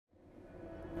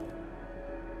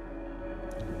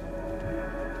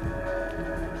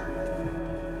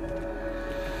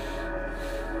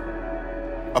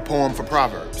A poem for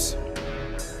Proverbs.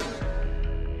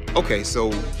 Okay,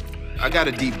 so I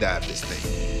gotta deep dive this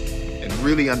thing and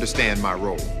really understand my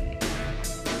role.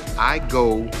 I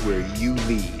go where you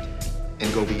lead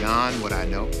and go beyond what I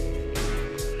know.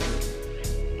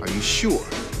 Are you sure?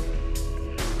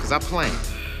 Because I plan.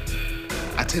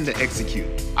 I tend to execute.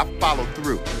 I follow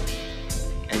through.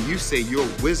 And you say your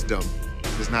wisdom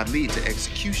does not lead to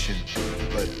execution,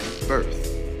 but birth.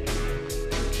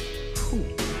 Whew.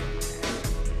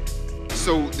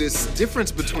 So this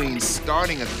difference between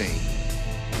starting a thing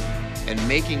and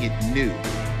making it new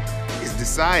is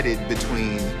decided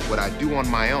between what I do on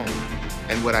my own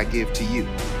and what I give to you.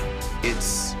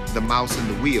 It's the mouse in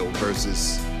the wheel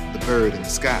versus the bird in the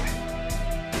sky.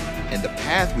 And the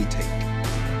path we take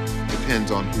depends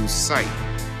on whose sight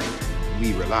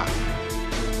we rely.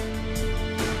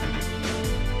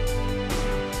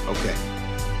 Okay.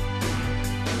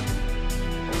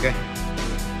 Okay.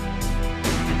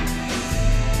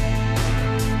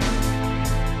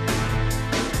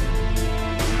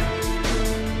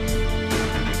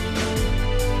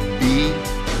 Be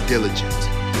diligent.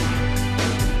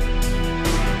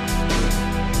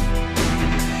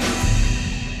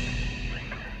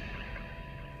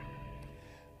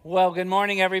 Well, good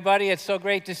morning, everybody. It's so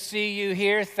great to see you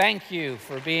here. Thank you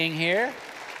for being here.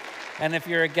 And if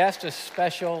you're a guest, a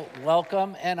special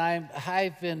welcome. And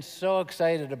I've been so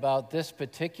excited about this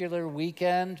particular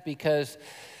weekend because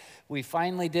we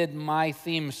finally did my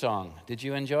theme song. Did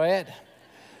you enjoy it?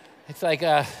 It's like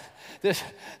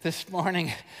this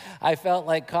morning, I felt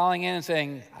like calling in and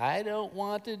saying, I don't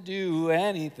want to do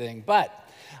anything. But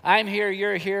I'm here,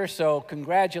 you're here, so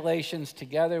congratulations.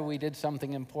 Together we did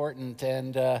something important.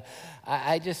 And that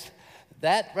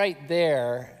right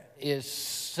there is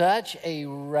such a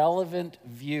relevant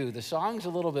view. The song's a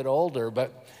little bit older,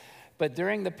 but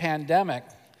during the pandemic,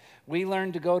 we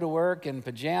learned to go to work in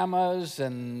pajamas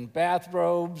and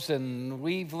bathrobes, and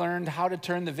we've learned how to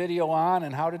turn the video on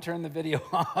and how to turn the video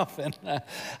off. And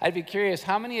I'd be curious,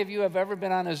 how many of you have ever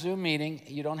been on a Zoom meeting?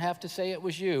 You don't have to say it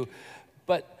was you,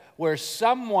 but where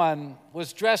someone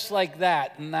was dressed like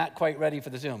that and not quite ready for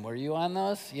the Zoom. Were you on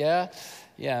those? Yeah?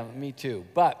 Yeah, me too.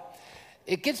 But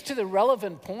it gets to the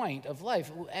relevant point of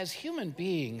life. As human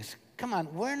beings, come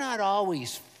on, we're not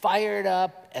always fired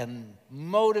up and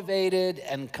motivated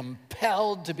and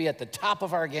compelled to be at the top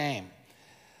of our game.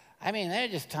 I mean, there are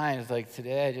just times like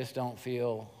today I just don't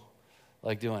feel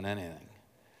like doing anything.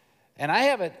 And I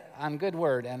have it on good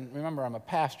word, and remember, I'm a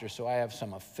pastor, so I have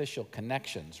some official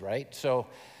connections, right? So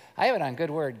I have it on good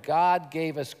word. God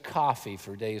gave us coffee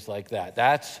for days like that.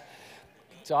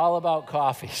 It's all about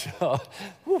coffee. So,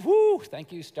 woo-hoo,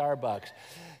 thank you, Starbucks.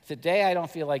 Today, I don't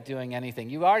feel like doing anything.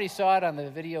 You already saw it on the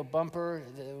video bumper.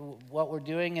 What we're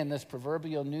doing in this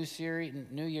Proverbial New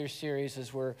Year's series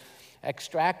is we're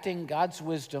extracting God's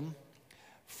wisdom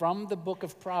from the book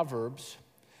of Proverbs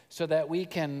so that we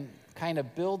can kind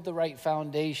of build the right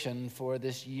foundation for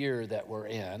this year that we're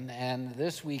in. And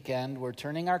this weekend, we're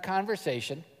turning our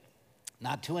conversation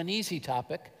not to an easy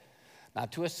topic,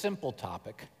 not to a simple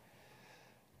topic,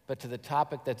 but to the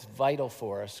topic that's vital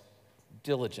for us,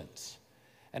 diligence.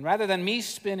 And rather than me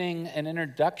spinning an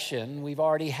introduction, we've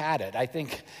already had it. I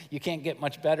think you can't get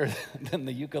much better than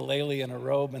the ukulele and a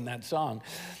robe in that song.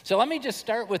 So let me just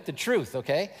start with the truth,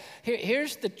 okay?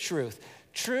 Here's the truth.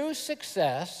 True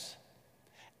success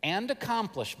and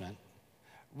accomplishment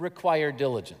require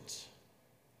diligence.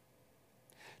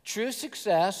 True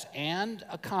success and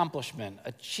accomplishment,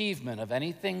 achievement of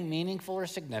anything meaningful or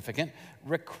significant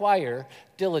require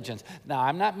diligence. Now,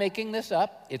 I'm not making this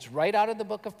up. It's right out of the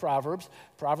book of Proverbs,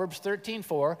 Proverbs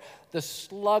 13:4. The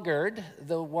sluggard,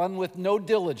 the one with no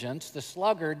diligence, the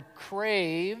sluggard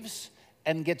craves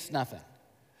and gets nothing.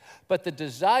 But the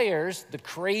desires, the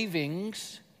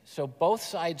cravings, so both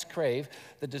sides crave,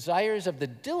 the desires of the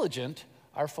diligent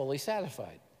are fully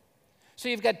satisfied. So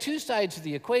you've got two sides of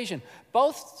the equation.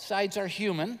 Both sides are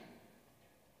human,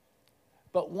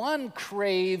 but one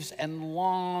craves and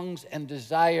longs and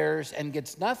desires and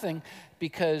gets nothing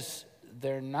because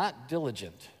they're not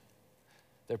diligent.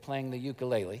 They're playing the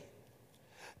ukulele.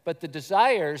 But the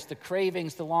desires, the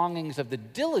cravings, the longings of the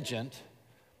diligent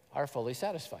are fully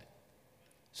satisfied.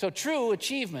 So true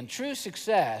achievement, true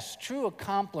success, true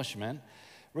accomplishment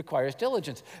requires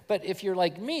diligence. But if you're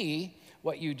like me,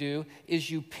 what you do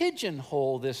is you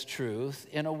pigeonhole this truth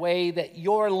in a way that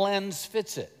your lens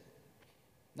fits it.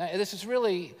 Now, this is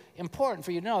really important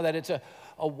for you to know that it's a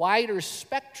wider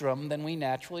spectrum than we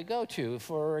naturally go to.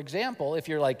 For example, if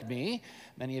you're like me,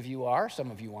 many of you are,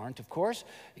 some of you aren't, of course,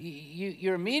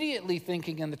 you're immediately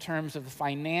thinking in the terms of the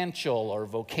financial or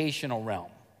vocational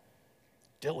realm.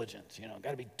 Diligence,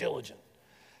 got to be diligent.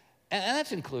 And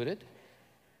that's included.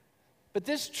 But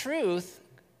this truth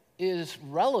is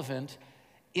relevant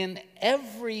in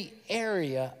every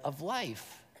area of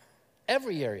life.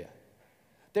 Every area.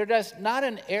 There's not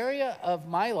an area of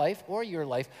my life or your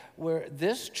life where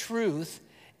this truth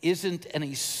isn't an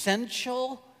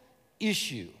essential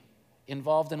issue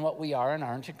involved in what we are and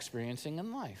aren't experiencing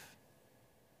in life.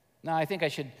 Now, I think I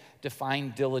should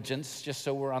define diligence just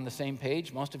so we're on the same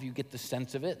page. Most of you get the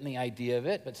sense of it and the idea of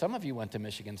it, but some of you went to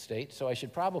Michigan State, so I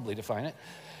should probably define it.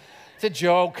 It's a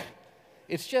joke.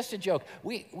 It's just a joke.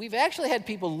 We've actually had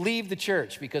people leave the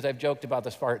church because I've joked about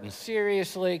the Spartans.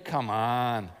 Seriously? Come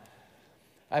on.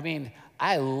 I mean,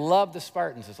 I love the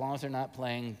Spartans as long as they're not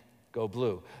playing Go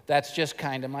Blue. That's just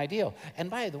kind of my deal. And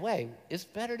by the way, it's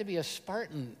better to be a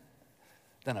Spartan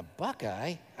than a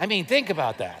Buckeye. I mean, think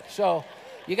about that. So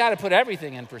you got to put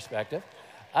everything in perspective.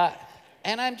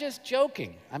 And I'm just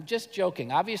joking. I'm just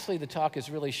joking. Obviously, the talk is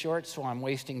really short, so I'm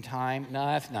wasting time. No,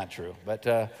 that's not true.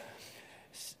 But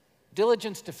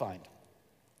diligence defined: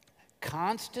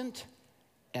 constant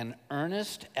and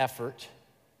earnest effort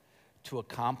to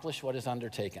accomplish what is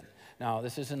undertaken. Now,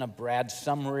 this isn't a Brad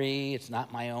summary. It's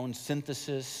not my own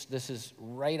synthesis. This is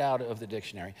right out of the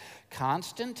dictionary.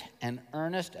 Constant and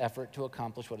earnest effort to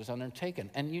accomplish what is undertaken.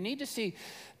 And you need to see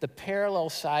the parallel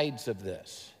sides of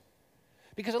this.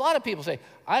 Because a lot of people say,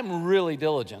 I'm really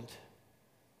diligent.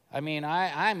 I mean,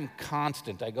 I'm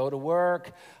constant. I go to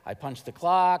work, I punch the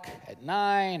clock at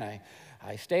 9,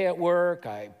 I stay at work,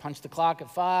 I punch the clock at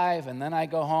 5, and then I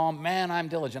go home. Man, I'm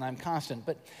diligent, I'm constant.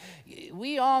 But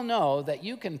we all know that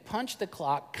you can punch the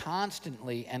clock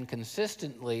constantly and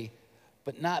consistently,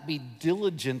 but not be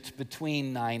diligent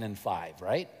between 9 and 5,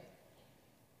 right?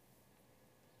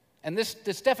 And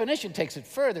this definition takes it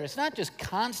further. It's not just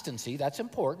constancy, that's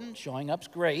important, showing up's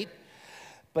great,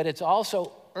 but it's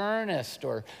also earnest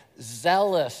or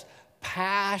zealous,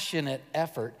 passionate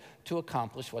effort to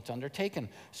accomplish what's undertaken.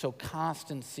 So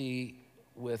constancy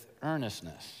with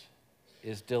earnestness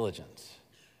is diligence.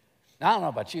 Now, I don't know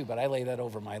about you, but I lay that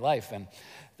over my life, and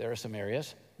there are some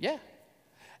areas, yeah.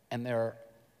 And there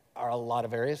are a lot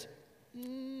of areas,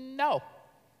 no.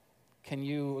 Can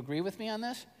you agree with me on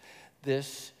this?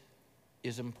 This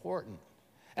is important.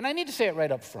 And I need to say it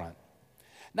right up front.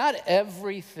 Not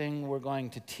everything we're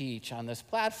going to teach on this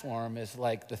platform is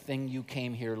like the thing you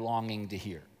came here longing to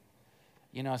hear.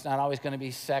 You know, it's not always going to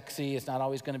be sexy. It's not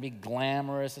always going to be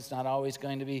glamorous. It's not always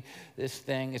going to be this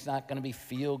thing. It's not going to be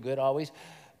feel good always.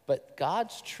 But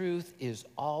God's truth is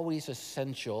always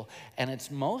essential, and it's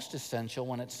most essential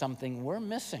when it's something we're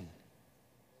missing.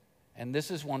 And this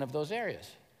is one of those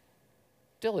areas.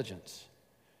 Diligence.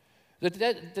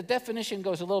 The definition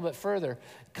goes a little bit further.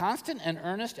 Constant and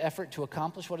earnest effort to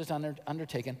accomplish what is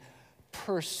undertaken.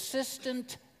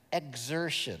 Persistent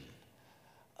exertion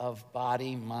of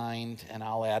body, mind, and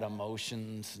I'll add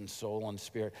emotions and soul and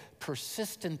spirit.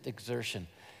 Persistent exertion.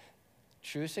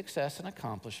 True success and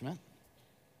accomplishment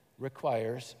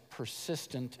requires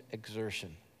persistent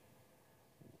exertion.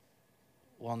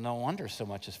 Well, no wonder so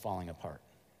much is falling apart,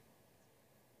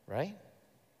 right?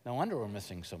 No wonder we're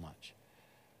missing so much.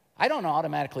 I don't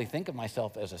automatically think of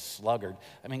myself as a sluggard.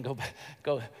 I mean,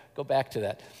 go back to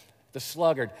that. The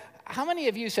sluggard. How many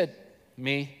of you said,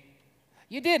 me?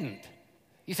 You didn't.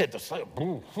 You said, the sluggard.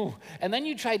 Boo, boo. And then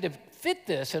you tried to fit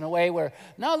this in a way where,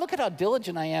 no, look at how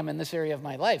diligent I am in this area of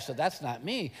my life, so that's not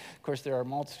me. Of course, there are a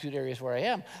multitude areas where I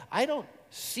am. I don't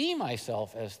see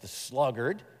myself as the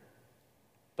sluggard,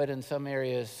 but in some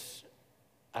areas,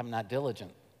 I'm not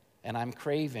diligent. And I'm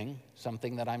craving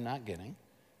something that I'm not getting,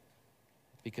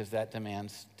 because that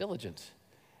demands diligence.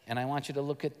 And I want you to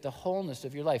look at the wholeness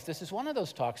of your life. This is one of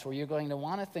those talks where you're going to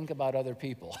want to think about other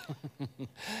people.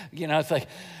 You know, it's like,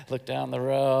 look down the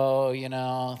row, you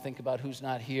know, think about who's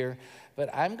not here. But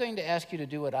I'm going to ask you to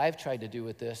do what I've tried to do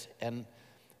with this and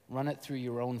run it through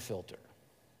your own filter.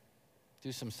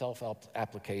 Do some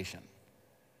self-application.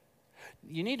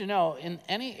 You need to know, in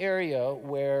any area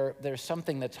where there's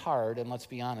something that's hard, and let's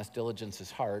be honest, diligence is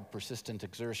hard, persistent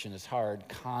exertion is hard,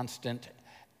 constant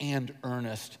and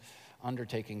earnest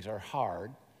undertakings are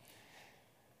hard.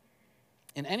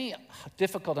 In any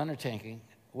difficult undertaking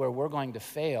where we're going to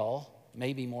fail,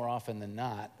 maybe more often than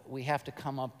not, we have to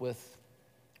come up with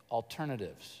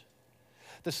alternatives.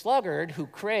 The sluggard who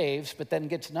craves but then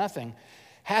gets nothing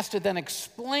has to then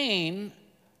explain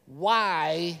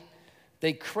why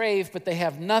they crave but they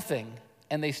have nothing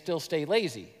and they still stay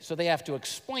lazy. So they have to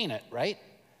explain it, right?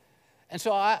 And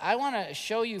so I want to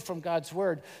show you from God's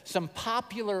Word some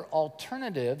popular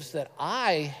alternatives that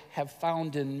I have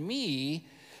found in me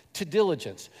to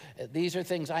diligence. These are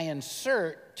things I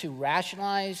insert to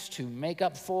rationalize, to make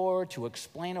up for, to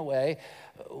explain away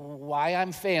why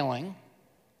I'm failing,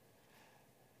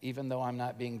 even though I'm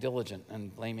not being diligent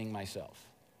and blaming myself.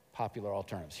 Popular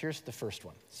alternatives. Here's the first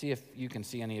one. See if you can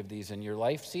see any of these in your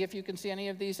life. See if you can see any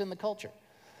of these in the culture.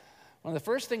 One of the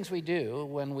first things we do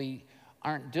when we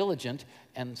aren't diligent,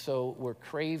 and so we're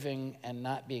craving and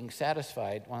not being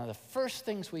satisfied, one of the first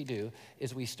things we do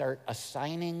is we start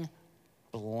assigning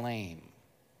blame.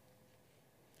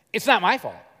 It's not my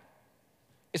fault.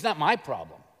 It's not my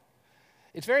problem.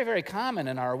 It's very, very common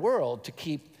in our world to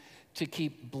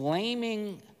keep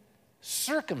blaming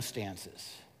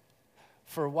circumstances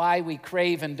for why we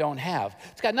crave and don't have.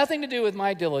 It's got nothing to do with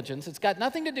my diligence. It's got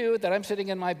nothing to do with that I'm sitting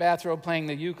in my bathrobe playing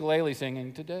the ukulele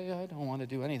singing, "Today I don't want to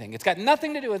do anything." It's got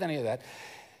nothing to do with any of that.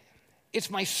 It's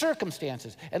my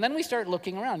circumstances. And then we start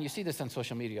looking around. You see this on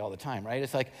social media all the time, right?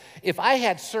 It's like, if I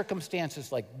had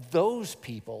circumstances like those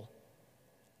people,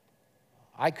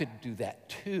 I could do that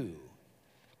too.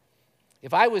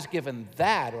 If I was given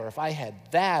that, or if I had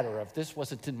that, or if this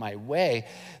wasn't in my way,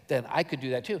 then I could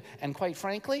do that too. And quite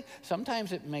frankly,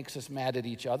 sometimes it makes us mad at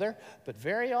each other, but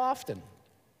very often,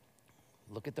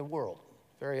 look at the world,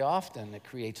 very often it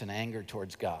creates an anger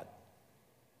towards God.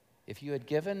 If you had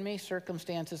given me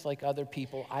circumstances like other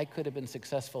people, I could have been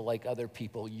successful like other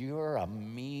people. You're a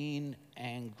mean,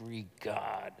 angry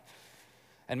God.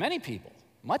 And many people,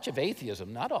 much of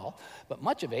atheism, not all, but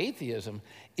much of atheism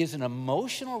is an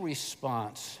emotional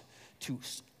response to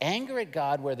anger at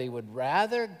God, where they would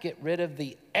rather get rid of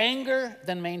the anger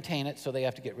than maintain it, so they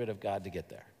have to get rid of God to get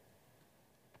there.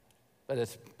 But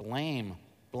it's blame,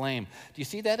 blame. Do you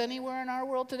see that anywhere in our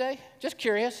world today? Just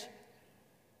curious.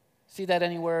 See that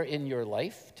anywhere in your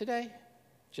life today?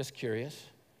 Just curious.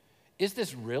 Is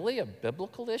this really a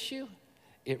biblical issue?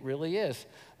 It really is.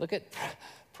 Look at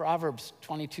Proverbs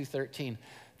 22:13.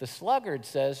 The sluggard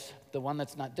says, the one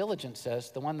that's not diligent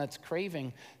says, the one that's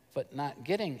craving but not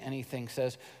getting anything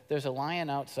says, "There's a lion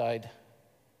outside,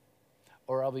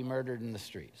 or I'll be murdered in the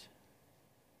streets."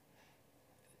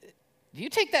 Do you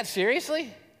take that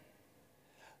seriously?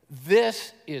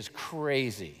 This is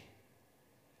crazy.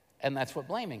 And that's what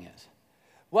blaming is.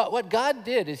 What God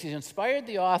did is He inspired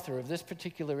the author of this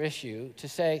particular issue to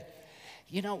say,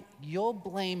 you know, you'll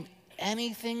blame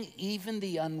anything, even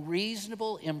the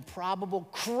unreasonable, improbable,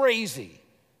 crazy,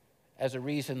 as a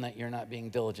reason that you're not being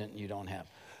diligent and you don't have.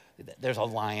 There's a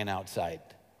lion outside.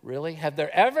 Really? Have there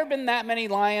ever been that many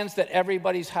lions that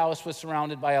everybody's house was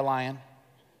surrounded by a lion?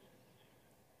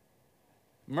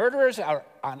 Murderers are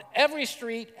on every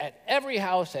street, at every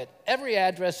house, at every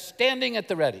address, standing at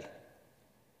the ready.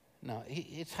 No,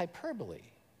 it's hyperbole.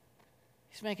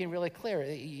 He's making really clear,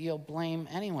 you'll blame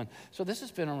anyone. So this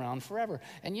has been around forever.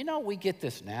 And you know, we get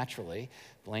this naturally,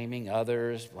 blaming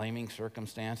others, blaming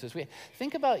circumstances.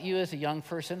 Think about you as a young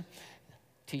person.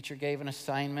 Teacher gave an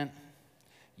assignment.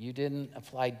 You didn't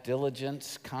apply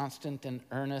diligence, constant and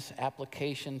earnest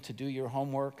application to do your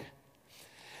homework.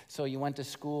 So you went to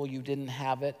school, you didn't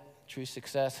have it. True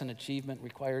success and achievement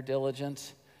require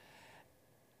diligence.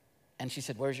 And she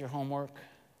said, "Where's your homework?"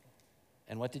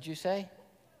 And what did you say?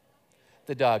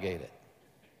 The dog ate it.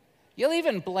 You'll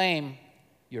even blame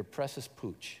your precious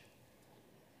pooch,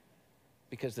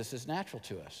 because this is natural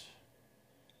to us.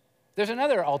 There's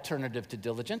another alternative to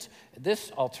diligence.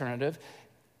 This alternative,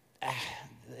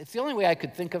 it's the only way I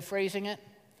could think of phrasing it.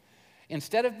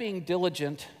 Instead of being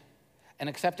diligent and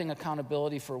accepting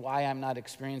accountability for why I'm not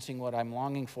experiencing what I'm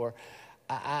longing for,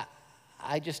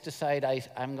 I just decide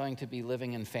I'm going to be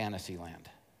living in fantasy land.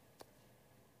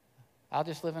 I'll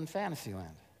just live in fantasy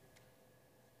land.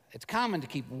 It's common to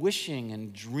keep wishing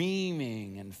and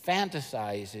dreaming and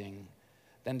fantasizing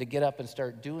than to get up and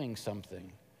start doing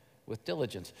something with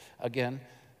diligence. Again,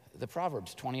 the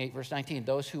Proverbs 28, verse 19,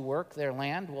 "Those who work their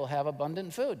land will have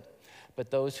abundant food, but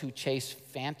those who chase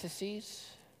fantasies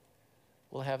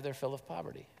will have their fill of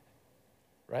poverty."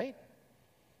 Right?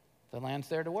 The land's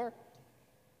there to work.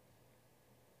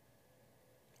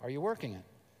 Are you working it?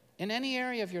 In any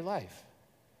area of your life.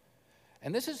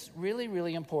 And this is really,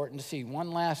 really important to see.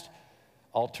 One last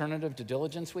alternative to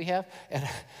diligence we have, and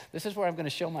this is where I'm going to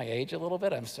show my age a little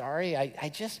bit. I'm sorry.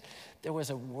 There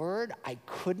was a word I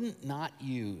couldn't not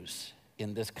use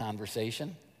in this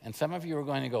conversation, and some of you are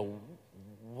going to go,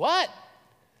 "What?"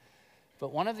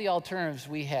 But one of the alternatives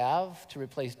we have to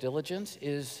replace diligence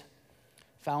is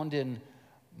found in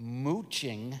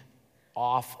mooching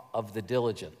off of the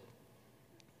diligent.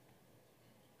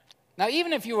 Now,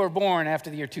 even if you were born after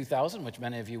the year 2000, which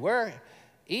many of you were,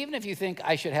 even if you think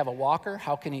I should have a walker,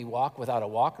 how can he walk without a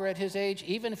walker at his age?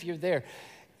 Even if you're there,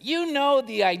 you know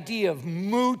the idea of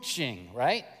mooching,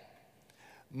 right?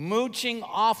 mooching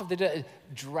off of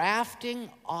drafting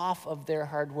off of their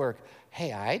hard work.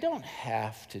 Hey, I don't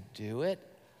have to do it.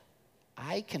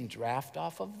 I can draft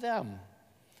off of them.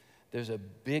 There's a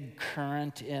big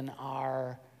current in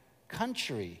our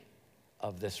country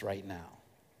of this right now,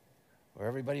 where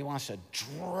everybody wants to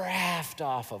draft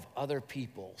off of other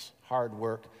people's hard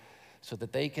work so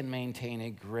that they can maintain a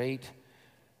great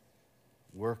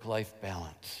work-life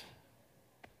balance.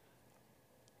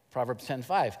 Proverbs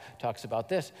 10:5 talks about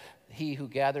this. He who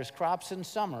gathers crops in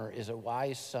summer is a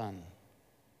wise son,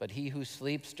 but he who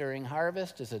sleeps during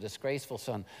harvest is a disgraceful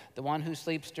son. The one who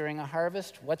sleeps during a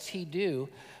harvest, what's he do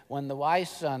when the wise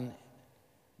son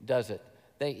does it?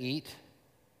 They eat.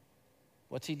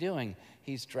 What's he doing?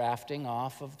 He's drafting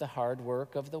off of the hard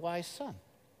work of the wise son.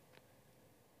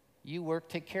 You work,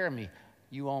 take care of me.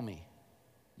 You owe me.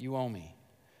 You owe me.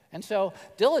 And so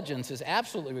diligence is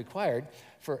absolutely required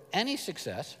for any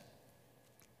success,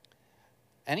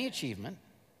 any achievement,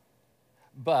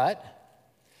 but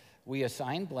we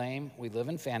assign blame, we live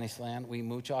in Fantasyland, we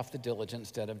mooch off the diligence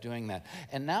instead of doing that.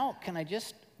 And now, can I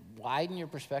just widen your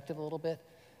perspective a little bit?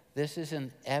 This is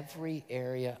in every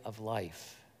area of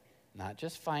life, not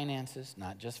just finances,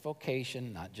 not just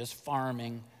vocation, not just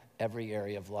farming, every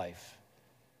area of life.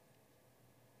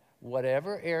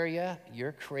 Whatever area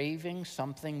you're craving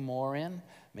something more in,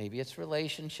 maybe it's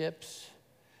relationships,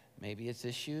 maybe it's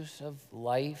issues of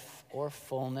life or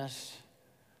fullness,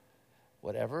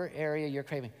 whatever area you're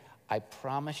craving, I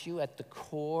promise you at the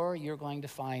core you're going to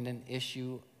find an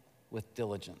issue with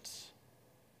diligence,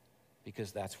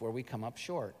 because that's where we come up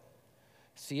short.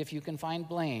 See if you can find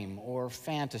blame or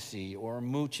fantasy or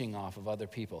mooching off of other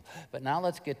people. But now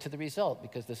let's get to the result,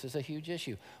 because this is a huge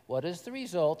issue. What is the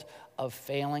result of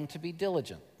failing to be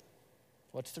diligent?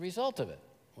 What's the result of it?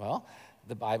 Well,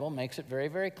 the Bible makes it very,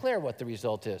 very clear what the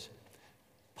result is.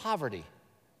 Poverty.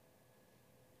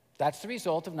 That's the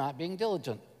result of not being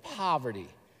diligent. Poverty.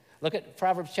 Look at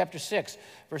Proverbs chapter 6,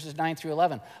 verses 9 through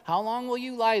 11. How long will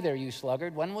you lie there, you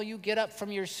sluggard? When will you get up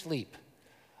from your sleep?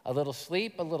 A little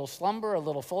sleep, a little slumber, a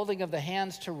little folding of the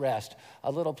hands to rest,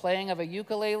 a little playing of a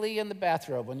ukulele in the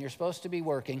bathrobe when you're supposed to be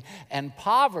working, and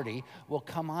poverty will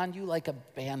come on you like a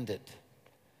bandit,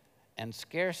 and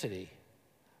scarcity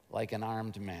like an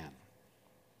armed man.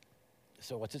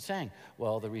 So what's it saying?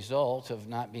 Well, the result of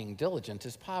not being diligent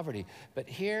is poverty. But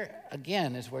here,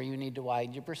 again, is where you need to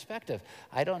widen your perspective.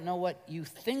 I don't know what you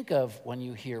think of when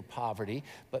you hear poverty,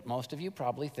 but most of you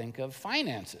probably think of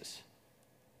finances.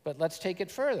 But let's take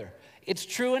it further. It's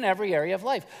true in every area of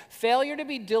life. Failure to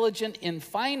be diligent in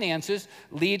finances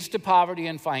leads to poverty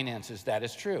in finances. That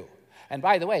is true. And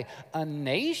by the way, a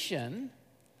nation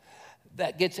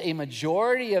that gets a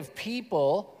majority of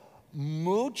people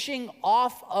mooching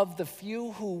off of the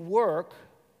few who work,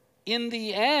 in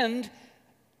the end,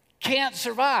 can't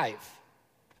survive.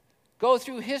 Go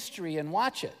through history and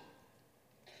watch it.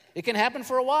 It can happen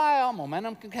for a while,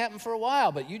 momentum can happen for a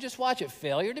while, but you just watch it.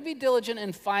 Failure to be diligent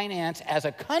in finance as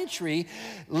a country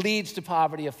leads to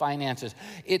poverty of finances.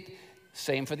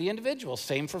 Same for the individual,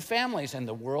 same for families, and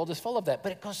the world is full of that.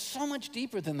 But it goes so much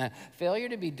deeper than that. Failure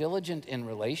to be diligent in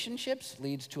relationships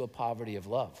leads to a poverty of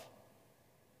love.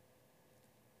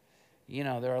 You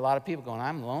know, there are a lot of people going,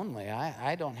 I'm lonely,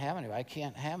 I don't have anybody, I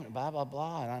can't have it, blah, blah,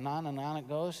 blah, and on it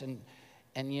goes,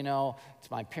 and you know,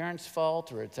 it's my parents'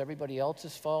 fault, or it's everybody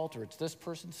else's fault, or it's this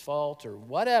person's fault, or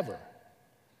whatever.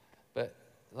 But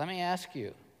let me ask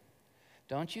you,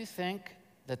 don't you think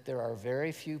that there are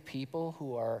very few people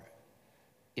who are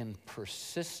in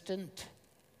persistent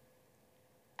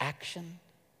action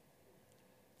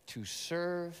to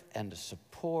serve and to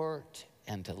support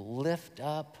and to lift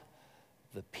up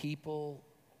the people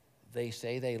they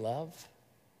say they love?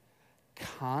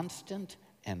 Constant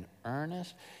and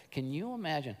earnest. Can you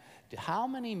imagine how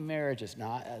many marriages,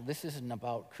 now this isn't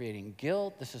about creating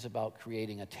guilt, this is about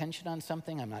creating attention on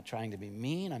something. I'm not trying to be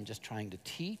mean, I'm just trying to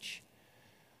teach.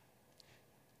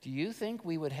 Do you think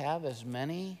we would have as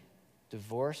many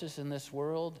divorces in this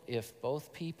world if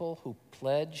both people who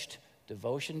pledged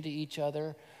devotion to each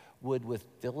other would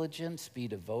with diligence be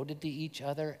devoted to each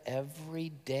other every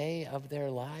day of their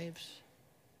lives?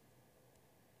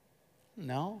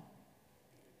 No.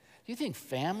 Do you think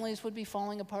families would be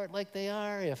falling apart like they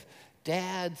are if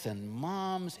dads and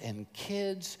moms and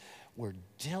kids were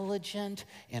diligent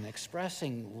in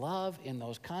expressing love in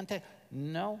those contexts?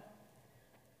 No.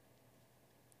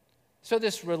 So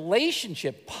this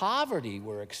relationship poverty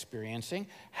we're experiencing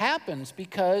happens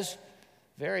because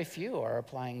very few are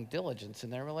applying diligence in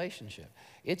their relationship.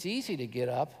 It's easy to get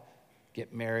up,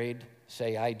 get married,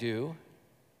 say I do.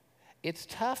 It's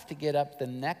tough to get up the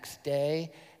next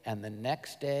day and the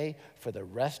next day for the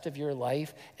rest of your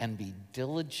life and be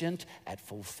diligent at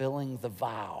fulfilling the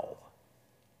vow.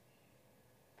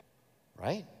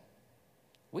 Right?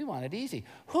 We want it easy.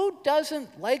 Who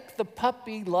doesn't like the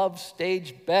puppy love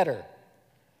stage better?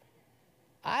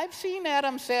 I've seen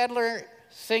Adam Sandler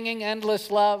singing Endless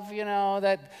Love, you know,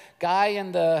 that guy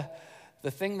in the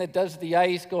thing that does the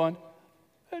ice going,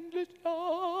 Endless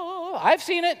Love. I've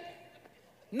seen it.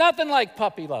 Nothing like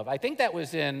puppy love. I think that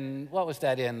was in, what was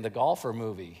that in, the golfer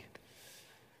movie?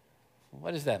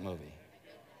 What is that movie?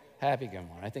 Happy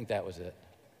Gilmore. I think that was it.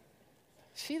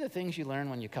 See the things you learn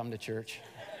when you come to church?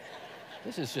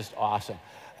 This is just awesome.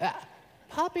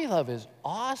 Puppy love is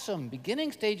awesome.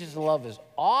 Beginning stages of love is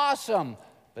awesome,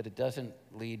 but it doesn't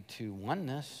lead to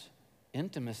oneness,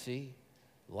 intimacy,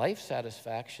 life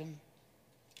satisfaction.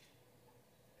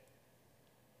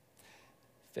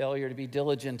 Failure to be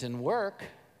diligent in work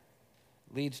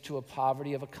leads to a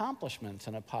poverty of accomplishments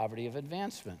and a poverty of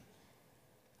advancement.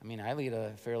 I mean, I lead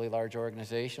a fairly large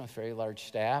organization with very large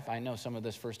staff. I know some of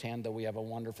this firsthand, though we have a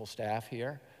wonderful staff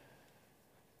here.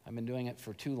 I've been doing it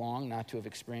for too long not to have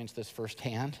experienced this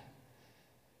firsthand.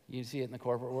 You see it in the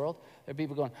corporate world. There are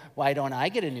people going, why don't I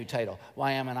get a new title?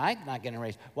 Why am I not getting a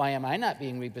raise? Why am I not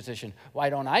being repositioned? Why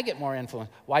don't I get more influence?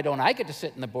 Why don't I get to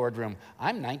sit in the boardroom?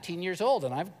 I'm 19 years old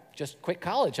and I've just quit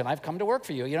college and I've come to work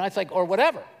for you. You know, it's like, or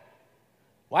whatever.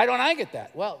 Why don't I get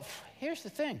that? Well, here's the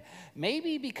thing.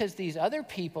 Maybe because these other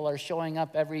people are showing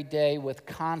up every day with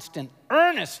constant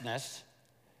earnestness,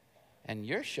 and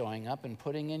you're showing up and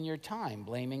putting in your time,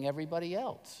 blaming everybody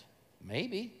else.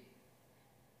 Maybe.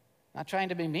 Not trying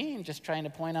to be mean, just trying to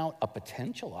point out a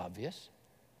potential obvious.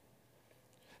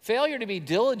 Failure to be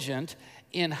diligent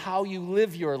in how you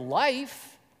live your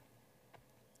life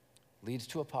leads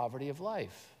to a poverty of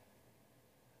life.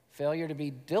 Failure to be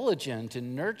diligent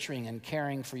in nurturing and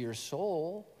caring for your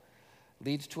soul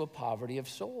leads to a poverty of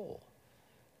soul.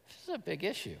 This is a big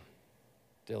issue,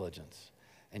 diligence.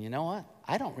 And you know what?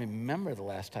 I don't remember the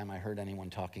last time I heard anyone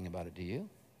talking about it. Do you?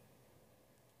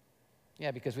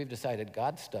 Yeah, because we've decided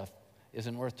God's stuff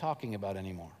isn't worth talking about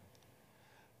anymore.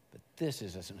 But this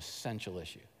is an essential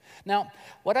issue. Now,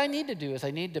 what I need to do is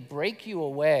I need to break you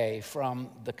away from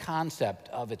the concept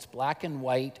of it's black and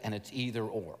white and it's either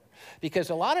or. Because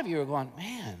a lot of you are going,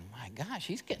 man, my gosh,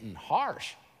 he's getting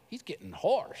harsh. He's getting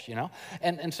hoarse, you know?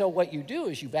 And so what you do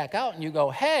is you back out and you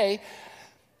go, hey,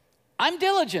 I'm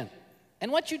diligent.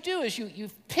 And what you do is you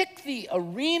pick the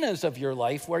arenas of your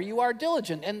life where you are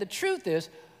diligent. And the truth is,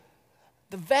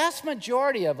 the vast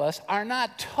majority of us are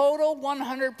not total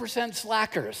 100%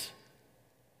 slackers.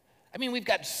 I mean, we've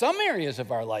got some areas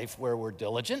of our life where we're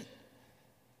diligent.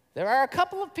 There are a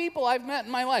couple of people I've met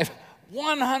in my life,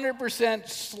 100%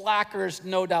 slackers,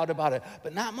 no doubt about it,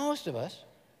 but not most of us.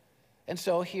 And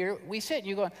so here we sit and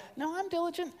you go, no, I'm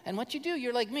diligent. And what you do,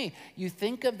 you're like me. You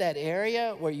think of that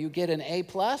area where you get an A+,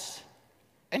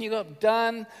 and you go,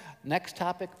 done. Next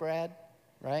topic, Brad,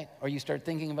 right? Or you start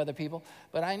thinking of other people.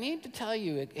 But I need to tell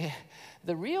you,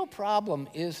 the real problem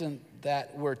isn't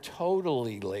that we're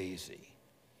totally lazy.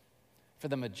 For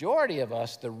the majority of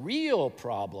us, the real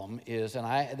problem is,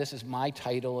 and this is my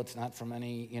title, it's not from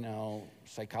any,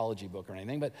 psychology book or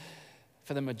anything, but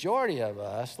for the majority of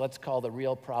us, let's call the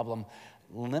real problem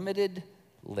limited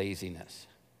laziness.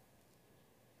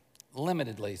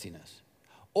 Limited laziness.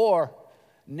 Or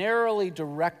narrowly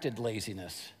directed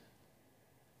laziness.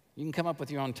 You can come up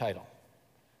with your own title.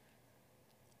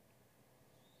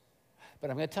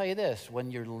 But I'm going to tell you this, when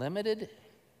you're limited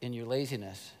in your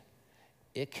laziness,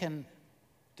 it can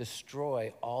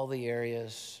destroy all the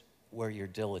areas where you're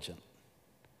diligent.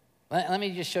 Let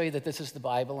me just show you that this is the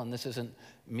Bible and this isn't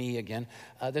me again.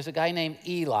 There's a guy named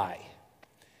Eli.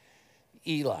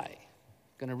 Eli.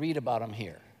 Going to read about him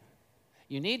here.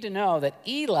 You need to know that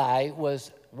Eli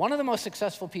was one of the most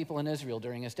successful people in Israel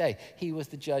during his day. He was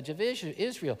the judge of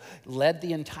Israel, led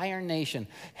the entire nation,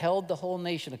 held the whole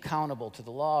nation accountable to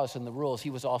the laws and the rules. He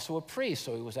was also a priest,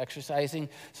 so he was exercising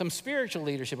some spiritual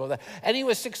leadership over that. And he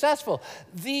was successful,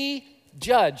 the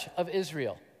judge of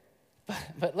Israel.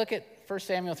 But look at 1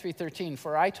 Samuel 3:13.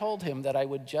 For I told him that I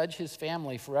would judge his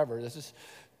family forever. This is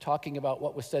talking about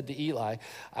what was said to Eli.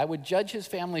 I would judge his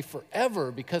family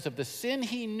forever because of the sin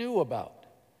he knew about.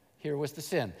 Here was the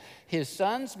sin. His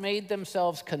sons made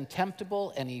themselves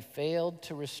contemptible, and he failed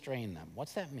to restrain them.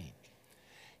 What's that mean?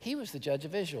 He was the judge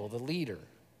of Israel, the leader,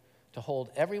 to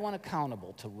hold everyone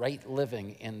accountable to right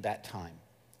living in that time.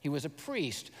 He was a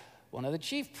priest, one of the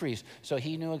chief priests, so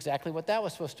he knew exactly what that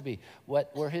was supposed to be.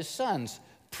 What were his sons?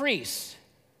 Priests.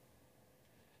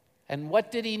 And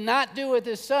what did he not do with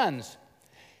his sons?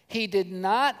 He did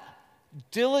not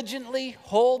diligently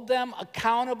hold them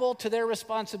accountable to their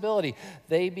responsibility,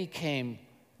 they became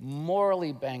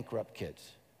morally bankrupt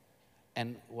kids.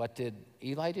 And what did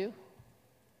Eli do?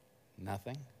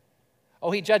 Nothing.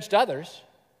 Oh, he judged others,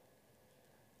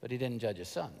 but he didn't judge his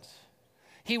sons.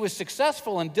 He was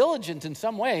successful and diligent in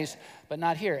some ways, but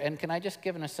not here. And can I just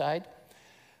give an aside?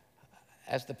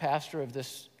 As the pastor of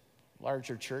this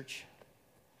larger church,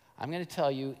 I'm going to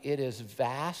tell you it is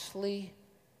vastly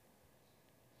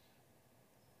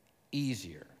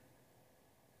easier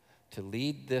to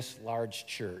lead this large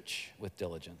church with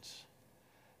diligence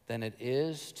than it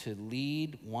is to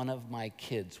lead one of my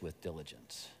kids with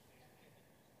diligence.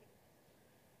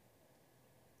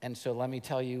 And so let me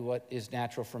tell you what is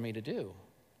natural for me to do.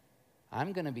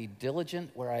 I'm going to be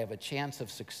diligent where I have a chance of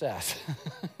success.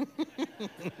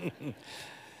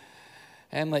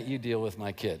 And let you deal with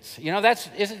my kids. You know,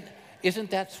 isn't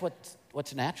that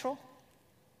what's natural?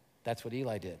 That's what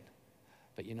Eli did.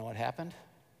 But you know what happened?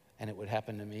 And it would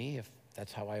happen to me if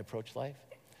that's how I approach life.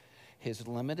 His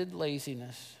limited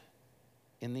laziness,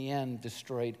 in the end,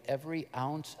 destroyed every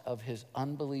ounce of his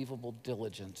unbelievable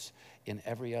diligence in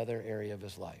every other area of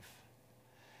his life.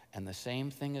 And the same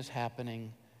thing is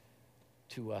happening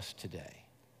to us today.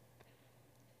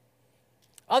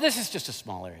 Oh, this is just a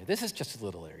small area. This is just a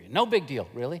little area. No big deal,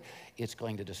 really. It's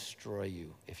going to destroy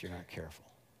you if you're not careful.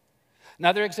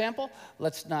 Another example,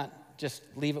 let's not just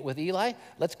leave it with Eli.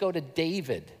 Let's go to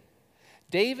David.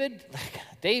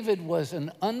 David was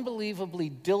an unbelievably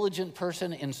diligent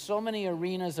person in so many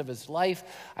arenas of his life.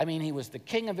 I mean, he was the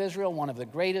king of Israel, one of the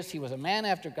greatest. He was a man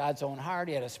after God's own heart.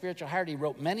 He had a spiritual heart. He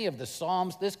wrote many of the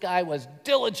Psalms. This guy was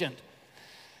diligent,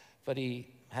 but he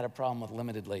had a problem with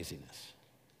limited laziness.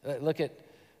 Look at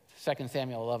 2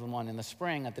 Samuel 11:1. In the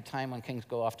spring, at the time when kings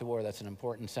go off to war, that's an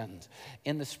important sentence.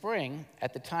 In the spring,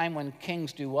 at the time when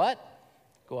kings do what?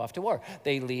 Go off to war.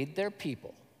 They lead their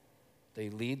people. They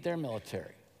lead their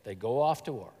military. They go off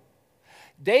to war.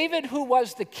 David, who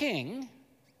was the king,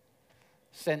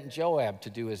 sent Joab to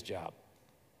do his job.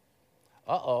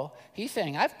 He's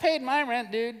saying, I've paid my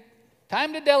rent, dude.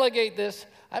 Time to delegate this.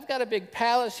 I've got a big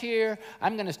palace here.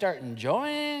 I'm going to start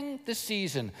enjoying the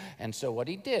season. And so what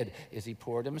he did is he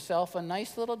poured himself a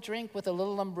nice little drink with a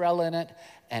little umbrella in it,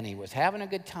 and he was having a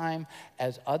good time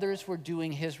as others were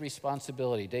doing his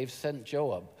responsibility. Dave sent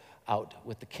Joab out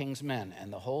with the king's men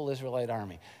and the whole Israelite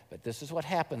army. But this is what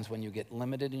happens when you get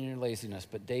limited in your laziness.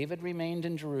 But David remained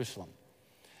in Jerusalem.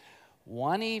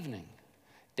 One evening,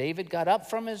 David got up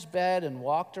from his bed and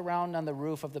walked around on the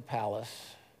roof of the palace.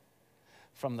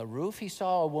 From the roof, he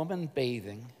saw a woman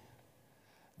bathing,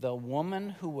 the woman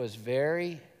who was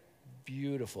very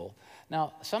beautiful.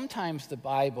 Now, sometimes the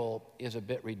Bible is a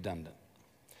bit redundant.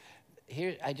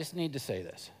 Here, I just need to say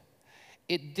this.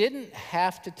 It didn't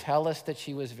have to tell us that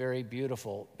she was very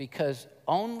beautiful because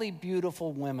only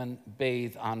beautiful women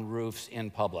bathe on roofs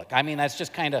in public. I mean, that's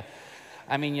just kind of,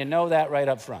 you know that right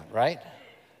up front, right?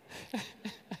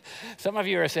 Some of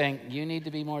you are saying, you need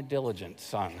to be more diligent,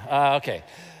 son. Okay.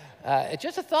 It's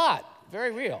just a thought,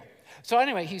 very real. So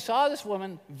anyway, he saw this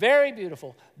woman, very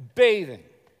beautiful, bathing.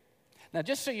 Now,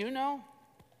 just so you know,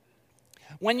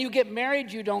 when you get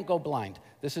married, you don't go blind.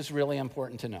 This is really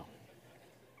important to know.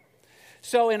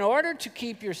 So in order to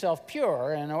keep yourself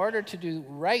pure, in order to do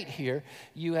right here,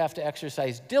 you have to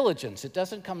exercise diligence. It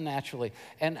doesn't come naturally.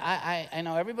 And I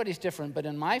know everybody's different, but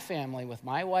in my family, with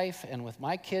my wife and with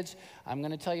my kids, I'm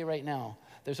going to tell you right now,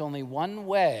 there's only one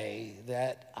way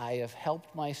that I have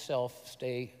helped myself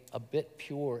stay a bit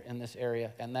pure in this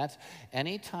area, and that's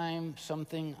anytime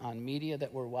something on media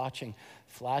that we're watching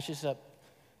flashes up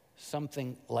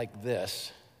something like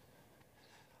this,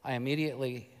 I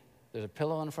immediately, there's a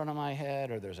pillow in front of my head,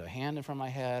 or there's a hand in front of my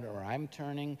head, or I'm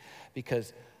turning,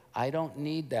 because I don't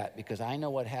need that, because I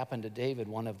know what happened to David,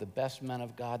 one of the best men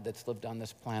of God that's lived on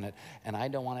this planet, and I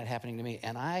don't want it happening to me.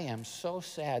 And I am so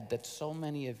sad that so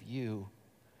many of you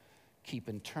keep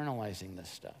internalizing this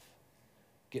stuff.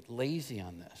 Get lazy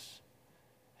on this.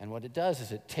 And what it does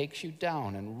is it takes you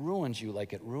down and ruins you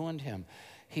like it ruined him.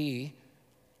 He,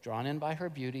 drawn in by her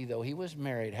beauty, though he was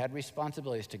married, had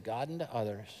responsibilities to God and to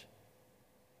others,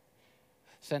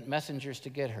 sent messengers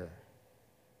to get her.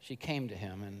 She came to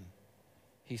him and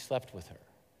he slept with her.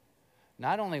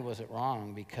 Not only was it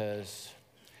wrong because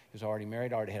he was already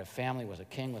married, already had a family, was a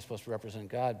king, was supposed to represent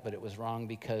God, but it was wrong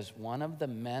because one of the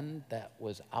men that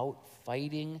was out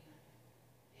fighting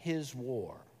his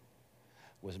war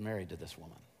was married to this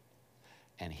woman,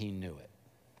 and he knew it.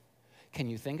 Can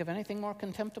you think of anything more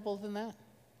contemptible than that?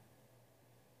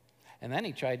 And then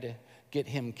he tried to get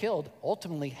him killed,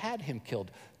 ultimately had him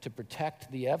killed to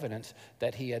protect the evidence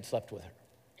that he had slept with her.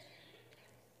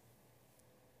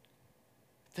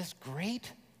 This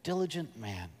great, diligent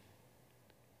man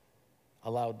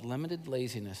allowed limited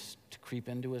laziness to creep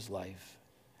into his life,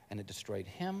 and it destroyed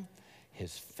him,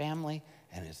 his family,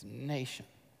 and his nation.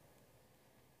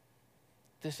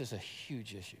 This is a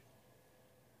huge issue.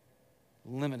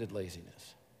 Limited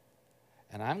laziness.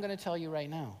 And I'm going to tell you right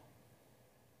now,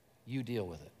 you deal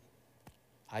with it.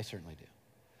 I certainly do.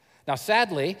 Now,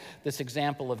 sadly, this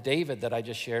example of David that I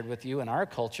just shared with you in our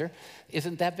culture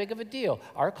isn't that big of a deal.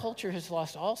 Our culture has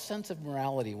lost all sense of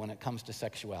morality when it comes to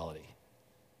sexuality.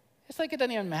 It's like it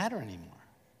doesn't even matter anymore.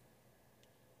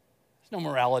 There's no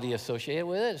morality associated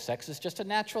with it. Sex is just a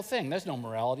natural thing. There's no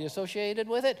morality associated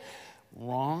with it.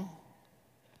 Wrong.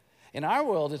 In our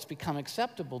world, it's become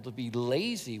acceptable to be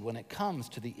lazy when it comes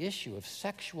to the issue of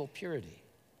sexual purity.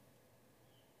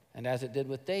 And as it did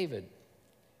with David,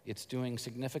 it's doing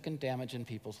significant damage in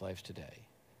people's lives today.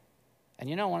 And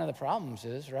you know, one of the problems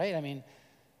is, right? I mean,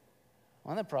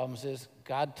 one of the problems is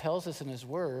God tells us in His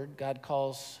Word, God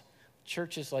calls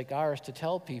churches like ours to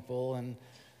tell people, and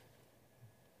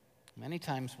many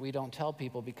times we don't tell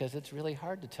people because it's really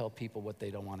hard to tell people what they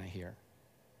don't want to hear.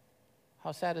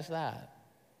 How sad is that?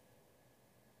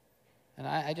 And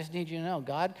I just need you to know,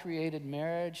 God created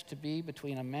marriage to be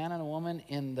between a man and a woman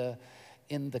in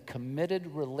the committed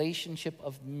relationship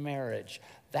of marriage.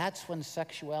 That's when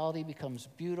sexuality becomes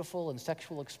beautiful and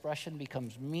sexual expression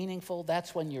becomes meaningful.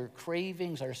 That's when your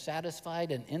cravings are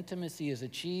satisfied and intimacy is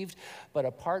achieved. But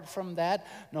apart from that,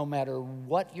 no matter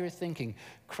what you're thinking,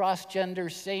 cross-gender,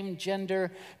 same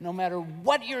gender, no matter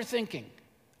what you're thinking,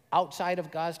 outside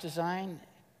of God's design,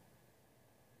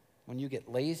 when you get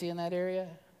lazy in that area,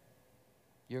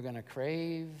 you're going to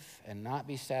crave and not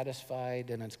be satisfied,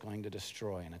 and it's going to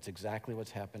destroy. And it's exactly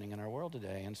what's happening in our world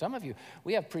today. And some of you,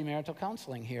 we have premarital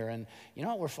counseling here. And you know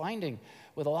what we're finding?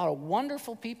 With a lot of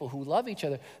wonderful people who love each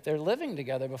other, they're living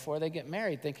together before they get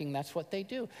married, thinking that's what they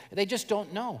do. They just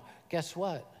don't know. Guess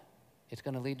what? It's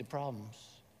going to lead to problems.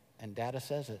 And data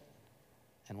says it.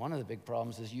 And one of the big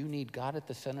problems is you need God at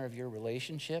the center of your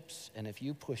relationships. And if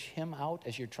you push Him out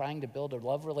as you're trying to build a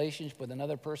love relationship with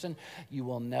another person, you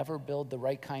will never build the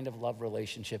right kind of love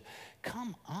relationship.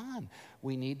 Come on.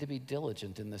 We need to be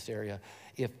diligent in this area.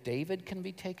 If David can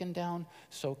be taken down,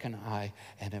 so can I.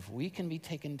 And if we can be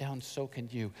taken down, so can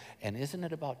you. And isn't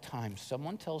it about time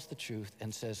someone tells the truth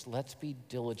and says, let's be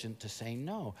diligent to say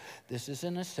no? This is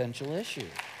an essential issue.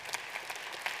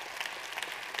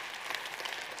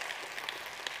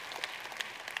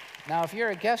 Now, if you're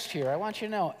a guest here, I want you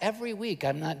to know, every week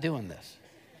I'm not doing this.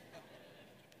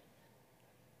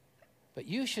 But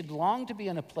you should long to be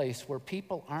in a place where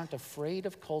people aren't afraid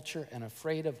of culture and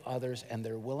afraid of others, and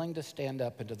they're willing to stand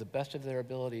up and to the best of their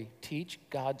ability teach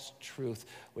God's truth,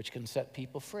 which can set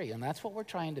people free. And that's what we're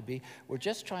trying to be. We're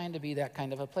just trying to be that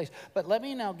kind of a place. But let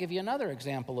me now give you another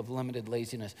example of limited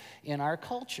laziness. In our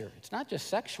culture, it's not just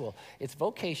sexual, it's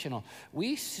vocational.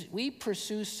 We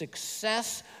pursue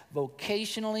success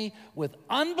vocationally with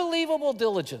unbelievable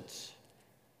diligence.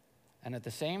 And at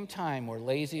the same time, we're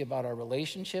lazy about our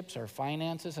relationships, our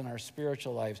finances, and our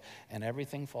spiritual lives, and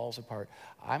everything falls apart.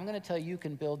 I'm going to tell you, you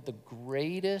can build the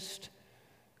greatest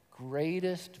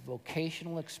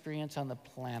vocational experience on the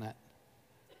planet.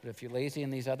 But if you're lazy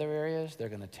in these other areas, they're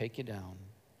going to take you down.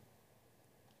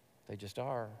 They just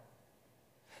are.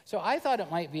 So I thought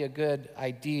it might be a good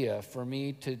idea for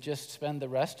me to just spend the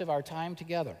rest of our time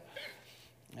together.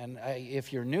 And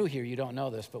if you're new here, you don't know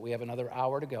this, but we have another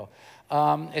hour to go.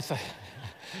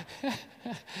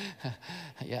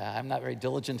 Yeah, I'm not very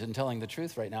diligent in telling the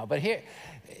truth right now. But here,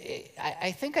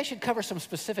 I think I should cover some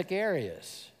specific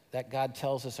areas that God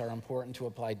tells us are important to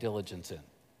apply diligence in.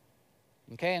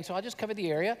 Okay, and so I'll just cover the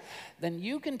area. Then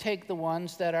you can take the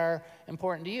ones that are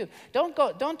important to you.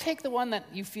 Don't take the one that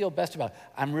you feel best about.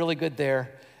 I'm really good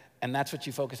there. And that's what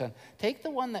you focus on. Take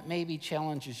the one that maybe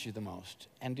challenges you the most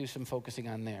and do some focusing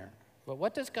on there. But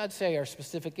what does God say are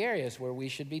specific areas where we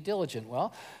should be diligent?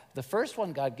 Well, the first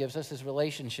one God gives us is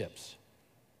relationships.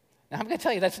 Now, I'm going to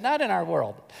tell you, that's not in our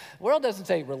world. The world doesn't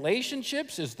say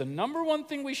relationships is the number one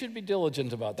thing we should be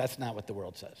diligent about. That's not what the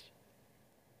world says.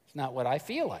 It's not what I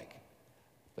feel like,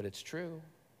 but it's true.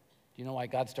 Do you know why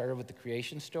God started with the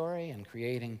creation story and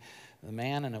creating the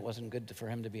man, and it wasn't good for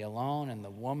him to be alone, and the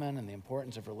woman, and the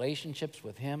importance of relationships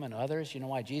with him and others? You know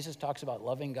why Jesus talks about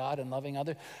loving God and loving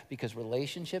others? Because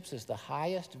relationships is the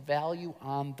highest value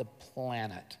on the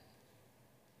planet.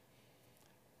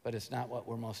 But it's not what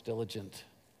we're most diligent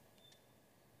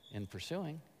in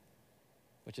pursuing,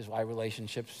 which is why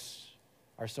relationships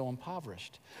are so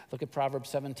impoverished. Look at Proverbs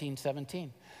 17:17.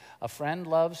 A friend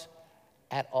loves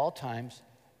at all times,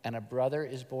 and a brother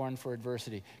is born for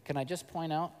adversity. Can I just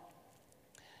point out,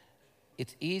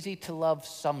 It's easy to love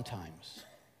sometimes.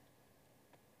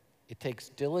 It takes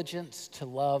diligence to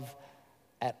love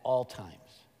at all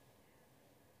times.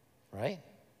 Right?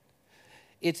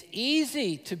 It's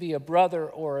easy to be a brother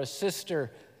or a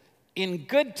sister in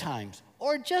good times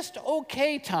or just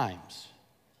okay times.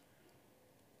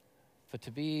 But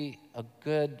to be a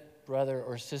good brother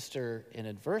or sister in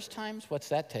adverse times, what's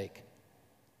that take?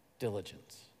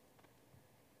 Diligence.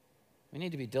 We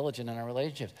need to be diligent in our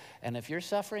relationships. And if you're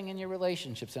suffering in your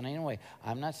relationships in any way,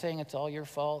 I'm not saying it's all your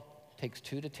fault. It takes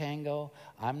two to tango.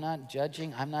 I'm not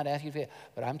judging. I'm not asking you to,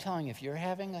 but I'm telling you, if you're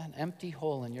having an empty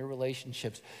hole in your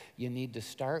relationships, you need to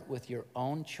start with your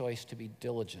own choice to be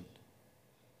diligent.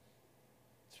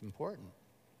 It's important.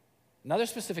 Another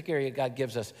specific area God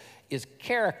gives us is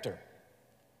character.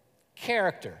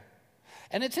 Character.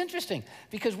 And it's interesting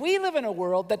because we live in a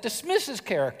world that dismisses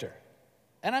character.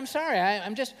 And I'm sorry,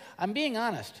 I'm being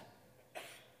honest.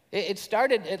 It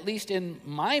started, at least in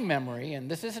my memory,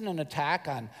 and this isn't an attack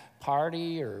on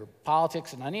party or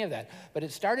politics and any of that, but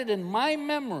it started in my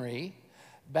memory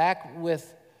back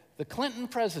with the Clinton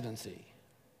presidency.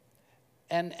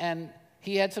 And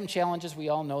he had some challenges, we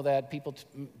all know that. People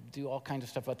do all kinds of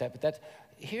stuff about that, but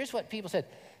here's what people said.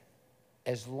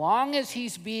 As long as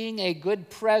he's being a good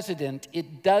president,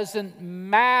 it doesn't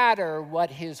matter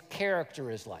what his character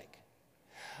is like.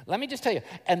 Let me just tell you,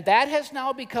 and that has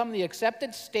now become the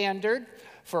accepted standard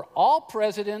for all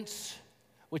presidents,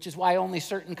 which is why only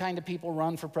certain kind of people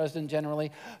run for president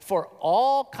generally, for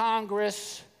all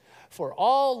Congress, for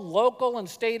all local and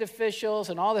state officials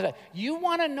and all that. You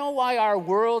want to know why our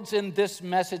world's in this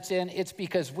mess it's in? It's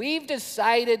because we've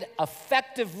decided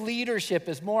effective leadership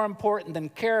is more important than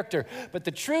character. But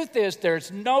the truth is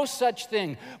there's no such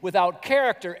thing. Without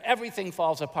character, everything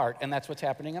falls apart. And that's what's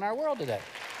happening in our world today.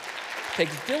 It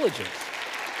takes diligence.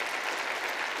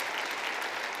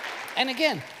 And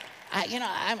again,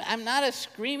 I'm not a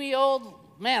screamy old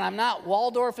man. I'm not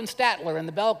Waldorf and Statler in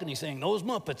the balcony saying, those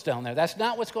Muppets down there. That's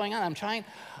not what's going on.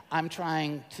 I'm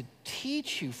trying to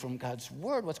teach you from God's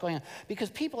word what's going on. Because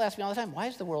people ask me all the time, why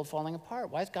is the world falling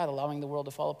apart? Why is God allowing the world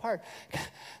to fall apart?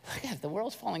 Look at the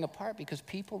world's falling apart because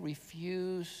people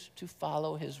refuse to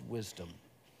follow his wisdom.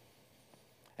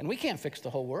 And we can't fix the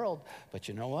whole world, but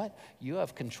you know what? You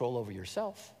have control over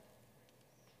yourself,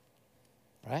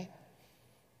 right?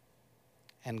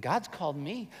 And God's called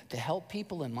me to help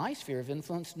people in my sphere of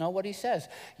influence know what he says.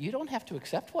 You don't have to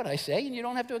accept what I say, and you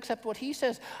don't have to accept what he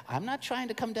says. I'm not trying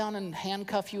to come down and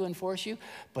handcuff you and force you,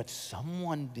 but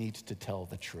someone needs to tell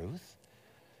the truth.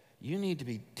 You need to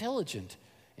be diligent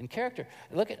in character.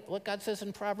 Look at what God says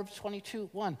in Proverbs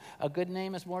 22:1. A good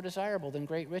name is more desirable than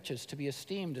great riches. To be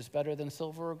esteemed is better than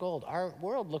silver or gold. Our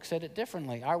world looks at it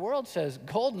differently. Our world says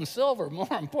gold and silver are more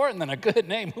important than a good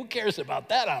name. Who cares about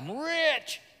that? I'm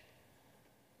rich.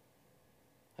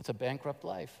 That's a bankrupt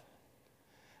life.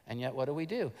 And yet what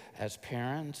do? As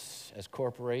parents, as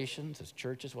corporations, as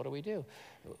churches, what do?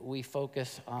 We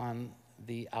focus on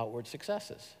the outward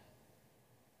successes.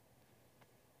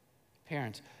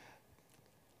 Parents,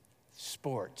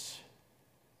 sports,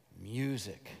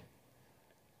 music,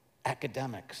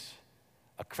 academics,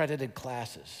 accredited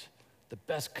classes, the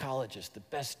best colleges, the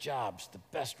best jobs, the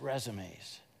best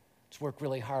resumes. Let's work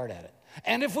really hard at it.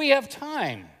 And if we have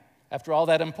time, after all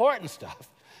that important stuff,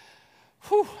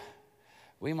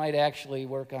 we might actually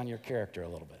work on your character a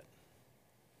little bit.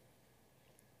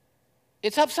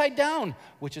 It's upside down,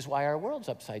 which is why our world's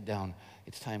upside down.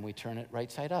 It's time we turn it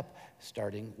right side up,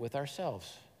 starting with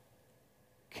ourselves.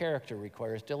 Character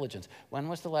requires diligence. When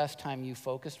was the last time you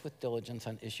focused with diligence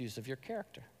on issues of your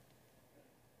character?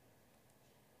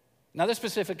 Another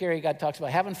specific area God talks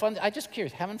about, having fun. I'm just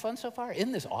curious, having fun so far?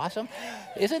 Isn't this awesome?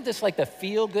 Isn't this like the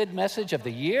feel-good message of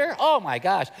the year? Oh my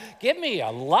gosh, give me a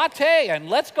latte and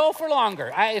let's go for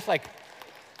longer. It's like,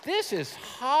 this is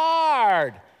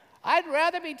hard. I'd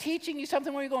rather be teaching you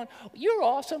something where you're going, you're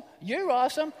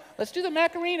awesome, let's do the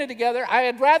Macarena together.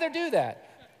 I'd rather do that.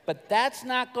 But that's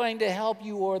not going to help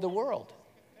you or the world.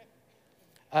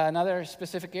 Another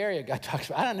specific area God talks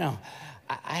about, I don't know.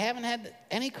 I haven't had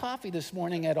any coffee this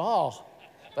morning at all,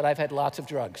 but I've had lots of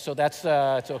drugs, so that's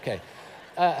it's okay.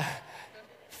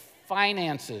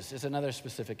 Finances is another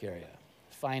specific area.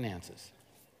 Finances.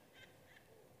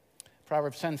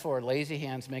 Proverbs 10:4, lazy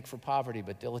hands make for poverty,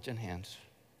 but diligent hands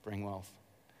bring wealth.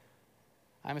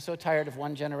 I'm so tired of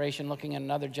one generation looking at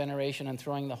another generation and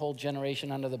throwing the whole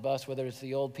generation under the bus, whether it's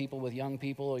the old people with young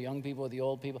people or young people with the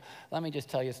old people. Let me just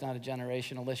tell you, it's not a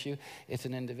generational issue. It's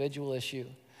an individual issue.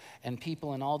 And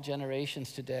people in all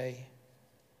generations today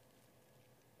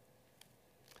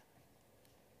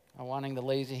are wanting the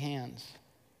lazy hands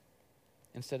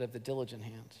instead of the diligent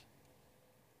hands.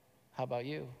 How about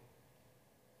you?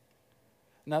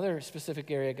 Another specific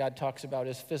area God talks about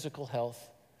is physical health.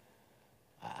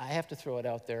 I have to throw it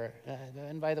out there.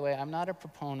 And by the way, I'm not a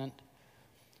proponent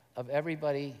of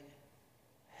everybody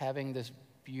having this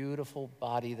beautiful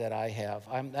body that I have.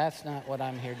 That's not what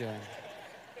I'm here doing.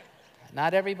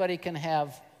 Not everybody can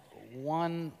have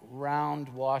one round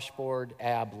washboard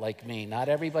ab like me. Not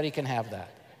everybody can have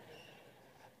that.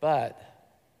 But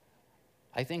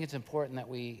I think it's important that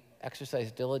we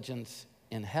exercise diligence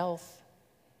in health.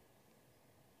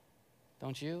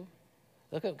 Don't you?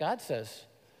 Look what God says.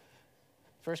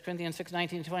 1 Corinthians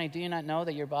 6:19-20, do you not know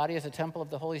that your body is a temple of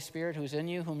the Holy Spirit who's in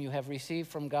you, whom you have received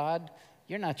from God?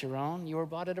 You're not your own. You were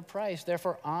bought at a price.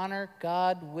 Therefore, honor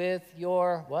God with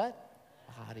your what?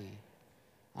 Body.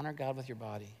 Honor God with your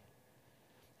body.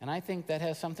 And I think that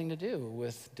has something to do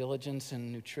with diligence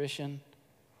in nutrition,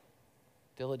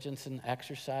 diligence in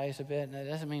exercise a bit. And it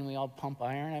doesn't mean we all pump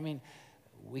iron. I mean,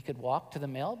 we could walk to the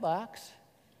mailbox.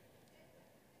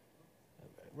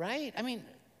 Right? I mean,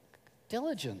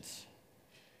 diligence.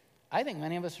 I think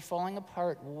many of us are falling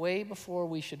apart way before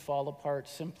we should fall apart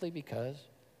simply because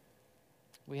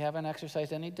we haven't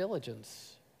exercised any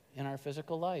diligence in our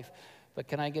physical life. But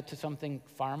can I get to something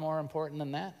far more important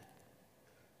than that?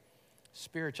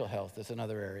 Spiritual health is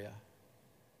another area.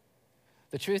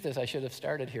 The truth is, I should have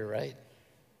started here, right?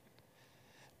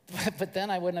 But then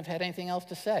I wouldn't have had anything else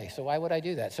to say. So why would I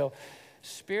do that? So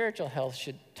spiritual health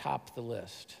should top the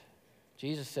list.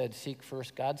 Jesus said, seek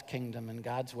first God's kingdom and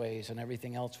God's ways, and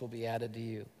everything else will be added to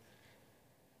you.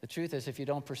 The truth is, if you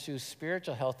don't pursue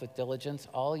spiritual health with diligence,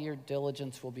 all your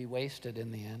diligence will be wasted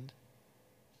in the end.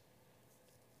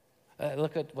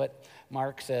 Look at what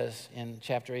Mark says in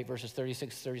chapter 8, verses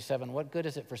 36-37. What good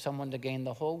is it for someone to gain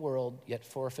the whole world, yet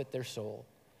forfeit their soul?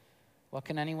 What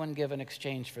can anyone give in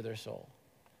exchange for their soul?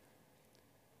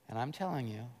 And I'm telling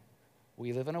you,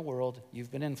 we live in a world,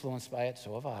 you've been influenced by it,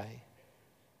 so have I.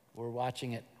 We're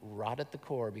watching it rot at the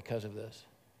core because of this,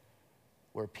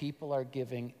 where people are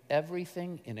giving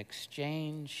everything in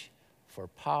exchange for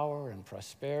power and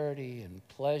prosperity and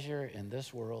pleasure in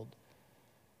this world,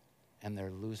 and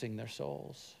they're losing their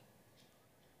souls.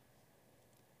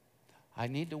 I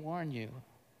need to warn you,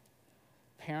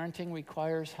 parenting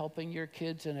requires helping your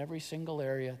kids in every single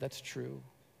area. That's true.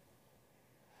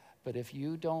 But if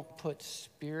you don't put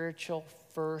spiritual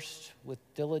first with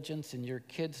diligence in your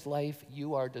kid's life,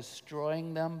 you are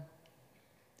destroying them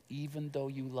even though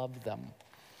you love them.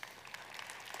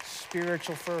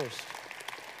 Spiritual first.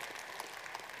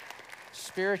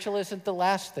 Spiritual isn't the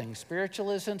last thing. Spiritual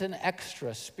isn't an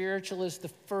extra. Spiritual is the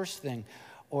first thing,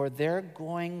 or they're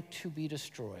going to be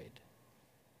destroyed.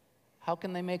 How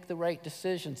can they make the right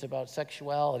decisions about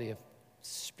sexuality if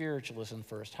spiritual isn't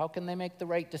first? How can they make the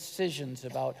right decisions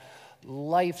about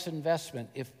life's investment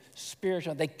if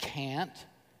spiritual? They can't.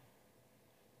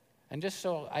 And just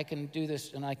so I can do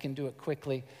this, and I can do it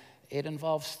quickly, it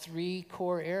involves 3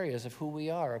 core areas of who we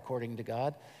are according to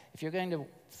God. If you're going to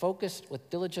focus with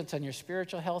diligence on your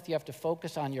spiritual health, you have to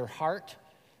focus on your heart.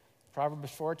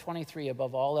 Proverbs 4:23,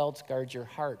 above all else, guard your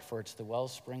heart, for it's the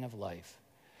wellspring of life.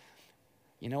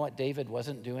 You know what David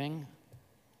wasn't doing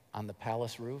on the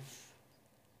palace roof?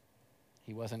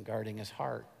 He wasn't guarding his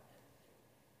heart.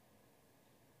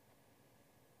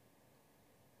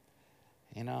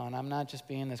 You know, and I'm not just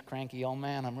being this cranky old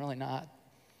man. I'm really not.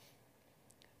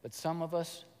 But some of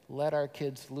us let our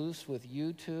kids loose with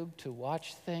YouTube to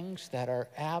watch things that are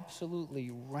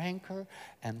absolutely rancor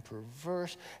and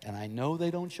perverse. And I know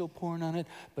they don't show porn on it,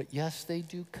 but yes, they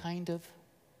do kind of.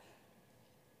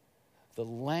 The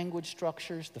language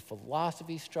structures, the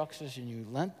philosophy structures, and you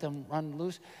let them run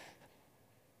loose.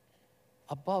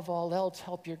 Above all else,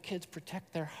 help your kids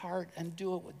protect their heart and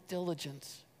do it with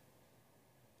diligence.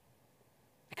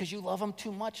 Because you love them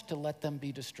too much to let them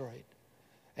be destroyed.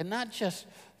 And not just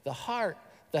the heart,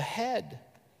 the head.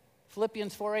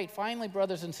 Philippians 4:8, finally,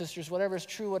 brothers and sisters, whatever is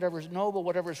true, whatever is noble,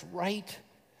 whatever is right,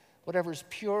 whatever is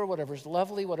pure, whatever is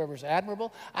lovely, whatever is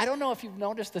admirable. I don't know if you've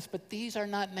noticed this, but these are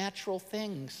not natural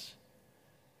things.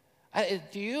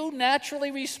 Do you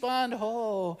naturally respond,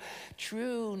 oh,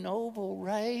 true, noble,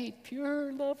 right,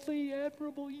 pure, lovely,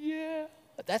 admirable, yeah?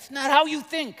 That's not how you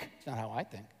think. It's not how I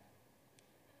think.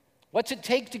 What's it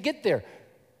take to get there?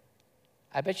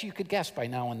 I bet you could guess by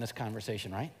now in this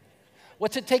conversation, right?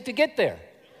 What's it take to get there?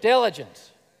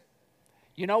 Diligence.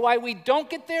 You know why we don't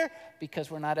get there? Because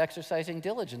we're not exercising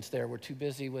diligence there. We're too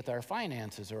busy with our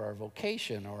finances or our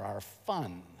vocation or our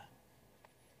fun.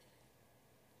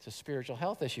 It's a spiritual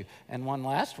health issue. And one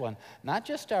last one, not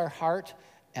just our heart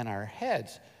and our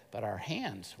heads, but our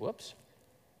hands. Whoops.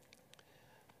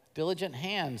 Diligent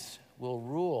hands will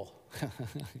rule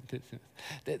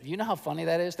You know how funny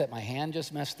that is, that my hand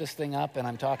just messed this thing up and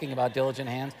I'm talking about diligent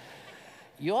hands?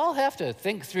 You all have to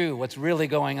think through what's really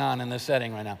going on in this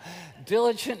setting right now.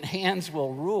 Diligent hands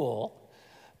will rule,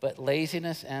 but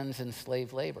laziness ends in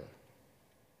slave labor.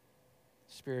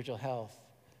 Spiritual health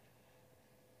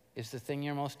is the thing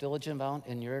you're most diligent about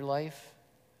in your life,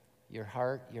 your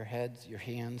heart, your head, your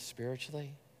hands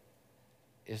spiritually.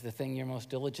 Is the thing you're most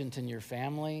diligent in your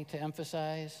family to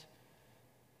emphasize?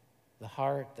 The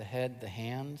heart, the head, the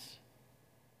hands.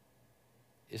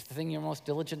 Is the thing you're most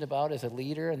diligent about as a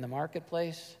leader in the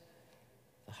marketplace?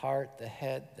 The heart, the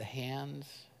head, the hands?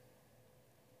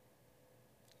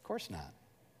 Of course not.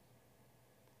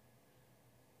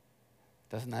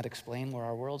 Doesn't that explain where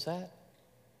our world's at?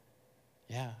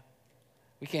 Yeah.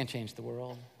 We can't change the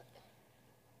world,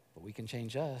 but we can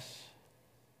change us.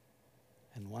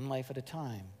 And one life at a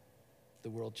time, the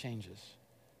world changes.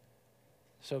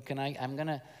 So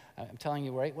I'm telling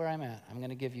you right where I'm at. I'm going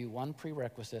to give you one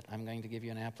prerequisite. I'm going to give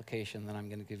you an application. Then I'm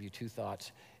going to give you 2 thoughts.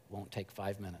 It won't take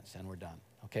 5 minutes, and we're done.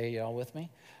 Okay, you all with me?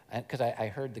 Because I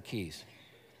heard the keys.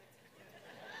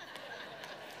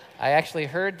 I actually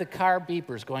heard the car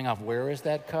beepers going off. Where is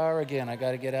that car again? I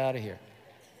got to get out of here.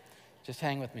 Just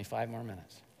hang with me 5 more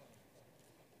minutes.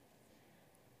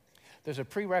 There's a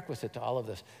prerequisite to all of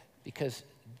this, because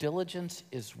diligence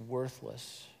is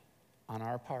worthless on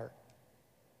our part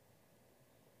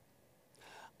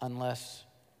unless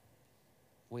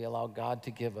we allow God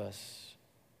to give us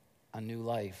a new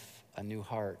life, a new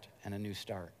heart, and a new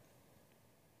start.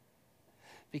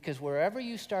 Because wherever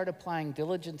you start applying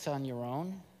diligence on your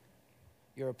own,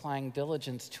 you're applying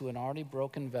diligence to an already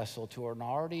broken vessel, to an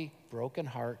already broken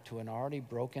heart, to an already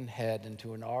broken head, and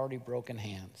to an already broken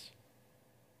hands.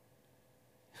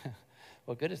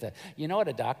 What good is that? You know what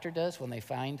a doctor does when they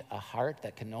find a heart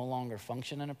that can no longer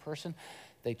function in a person?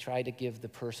 They try to give the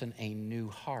person a new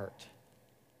heart.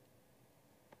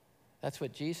 That's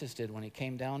what Jesus did when he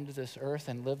came down to this earth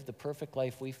and lived the perfect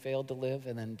life we failed to live,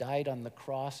 and then died on the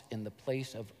cross in the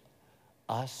place of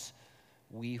us,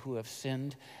 we who have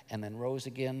sinned, and then rose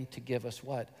again to give us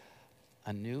what?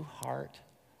 A new heart,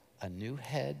 a new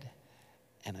head,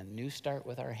 and a new start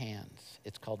with our hands.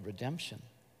 It's called redemption.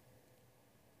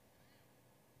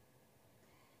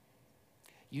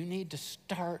 You need to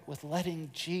start with letting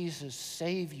Jesus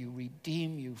save you,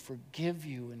 redeem you, forgive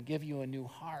you, and give you a new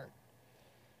heart.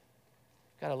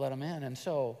 Got to let him in. And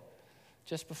so,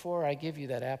 just before I give you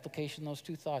that application, those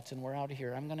 2 thoughts, and we're out of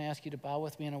here, I'm going to ask you to bow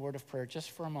with me in a word of prayer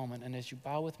just for a moment. And as you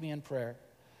bow with me in prayer,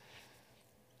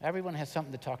 everyone has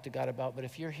something to talk to God about, but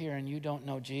if you're here and you don't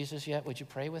know Jesus yet, would you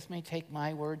pray with me? Take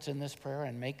my words in this prayer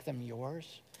and make them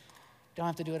yours. Don't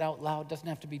have to do it out loud. Doesn't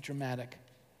have to be dramatic.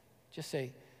 Just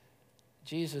say,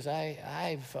 Jesus,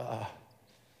 I've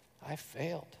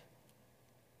failed.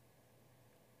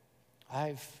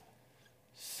 I've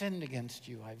sinned against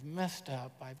you. I've messed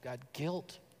up. I've got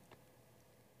guilt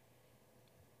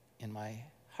in my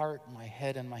heart, my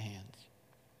head, and my hands.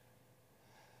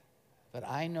 But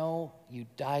I know you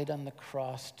died on the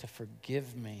cross to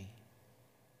forgive me.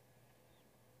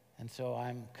 And so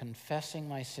I'm confessing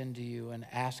my sin to you and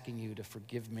asking you to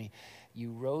forgive me.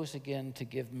 You rose again to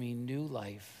give me new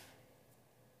life.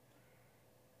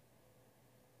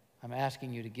 I'm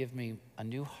asking you to give me a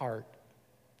new heart,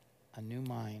 a new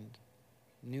mind,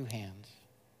 new hands.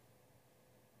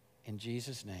 In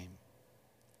Jesus' name,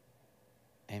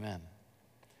 amen.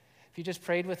 If you just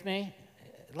prayed with me,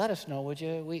 let us know, would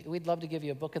you? We'd love to give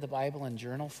you a book of the Bible in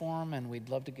journal form, and we'd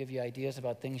love to give you ideas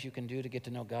about things you can do to get to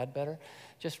know God better.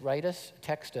 Just write us,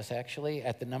 text us actually,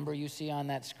 at the number you see on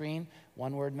that screen,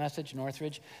 one-word message,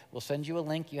 Northridge. We'll send you a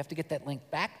link. You have to get that link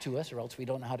back to us, or else we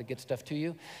don't know how to get stuff to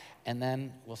you, and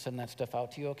then we'll send that stuff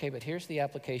out to you. Okay, but here's the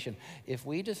application. If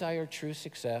we desire true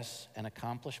success and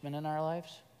accomplishment in our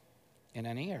lives, in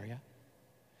any area,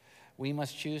 we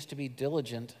must choose to be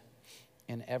diligent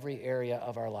in every area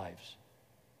of our lives.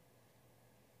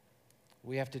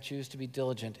 We have to choose to be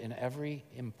diligent in every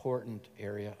important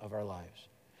area of our lives.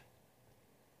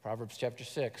 Proverbs chapter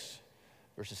 6,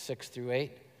 verses 6 through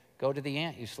 8. Go to the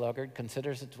ant, you sluggard,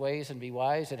 considers its ways and be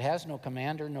wise. It has no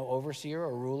commander, no overseer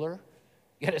or ruler,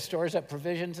 yet it stores up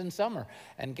provisions in summer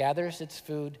and gathers its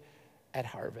food at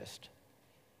harvest.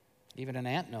 Even an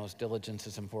ant knows diligence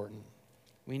is important.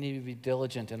 We need to be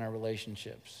diligent in our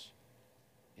relationships,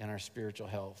 in our spiritual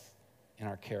health, in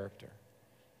our character.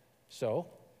 So,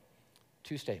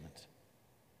 2 statements.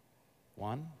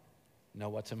 1, know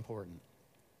what's important.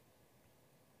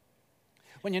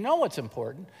 When you know what's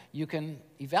important, you can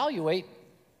evaluate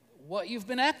what you've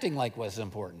been acting like was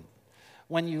important.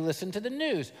 When you listen to the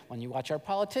news, when you watch our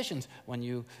politicians, when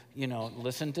you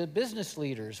listen to business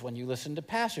leaders, when you listen to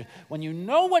pastors, when you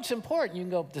know what's important, you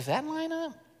can go, does that line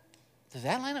up? Does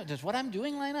that line up? Does what I'm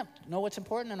doing line up? Know what's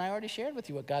important? And I already shared with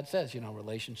you what God says,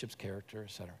 relationships, character,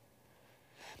 etc.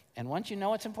 And once you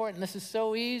know what's important, this is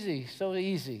so easy, so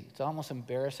easy. It's almost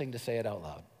embarrassing to say it out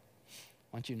loud.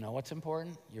 Once you know what's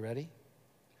important, you ready?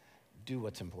 Do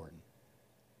what's important.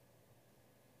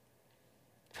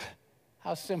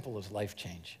 How simple is life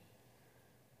change?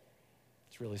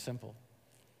 It's really simple.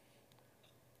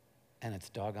 And it's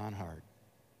doggone hard.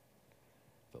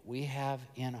 But we have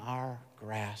in our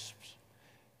grasps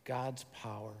God's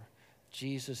power,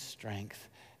 Jesus' strength,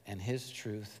 and his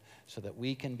truth so that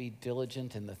we can be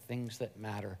diligent in the things that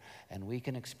matter and we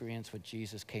can experience what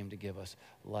Jesus came to give us,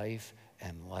 life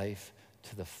and life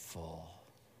to the full.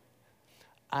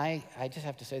 I just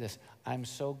have to say this. I'm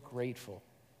so grateful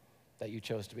that you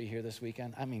chose to be here this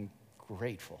weekend. I mean,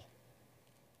 grateful.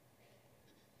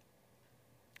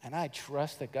 And I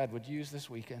trust that God would use this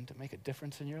weekend to make a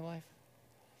difference in your life.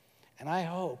 And I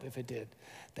hope, if it did,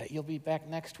 that you'll be back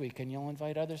next week and you'll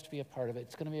invite others to be a part of it.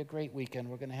 It's going to be a great weekend.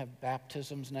 We're going to have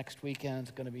baptisms next weekend.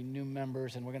 It's going to be new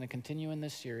members, and we're going to continue in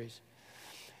this series.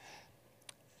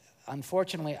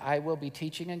 Unfortunately, I will be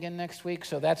teaching again next week,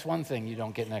 so that's one thing you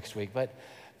don't get next week.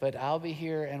 But I'll be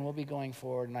here, and we'll be going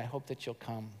forward, and I hope that you'll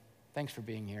come. Thanks for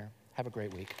being here. Have a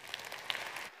great week.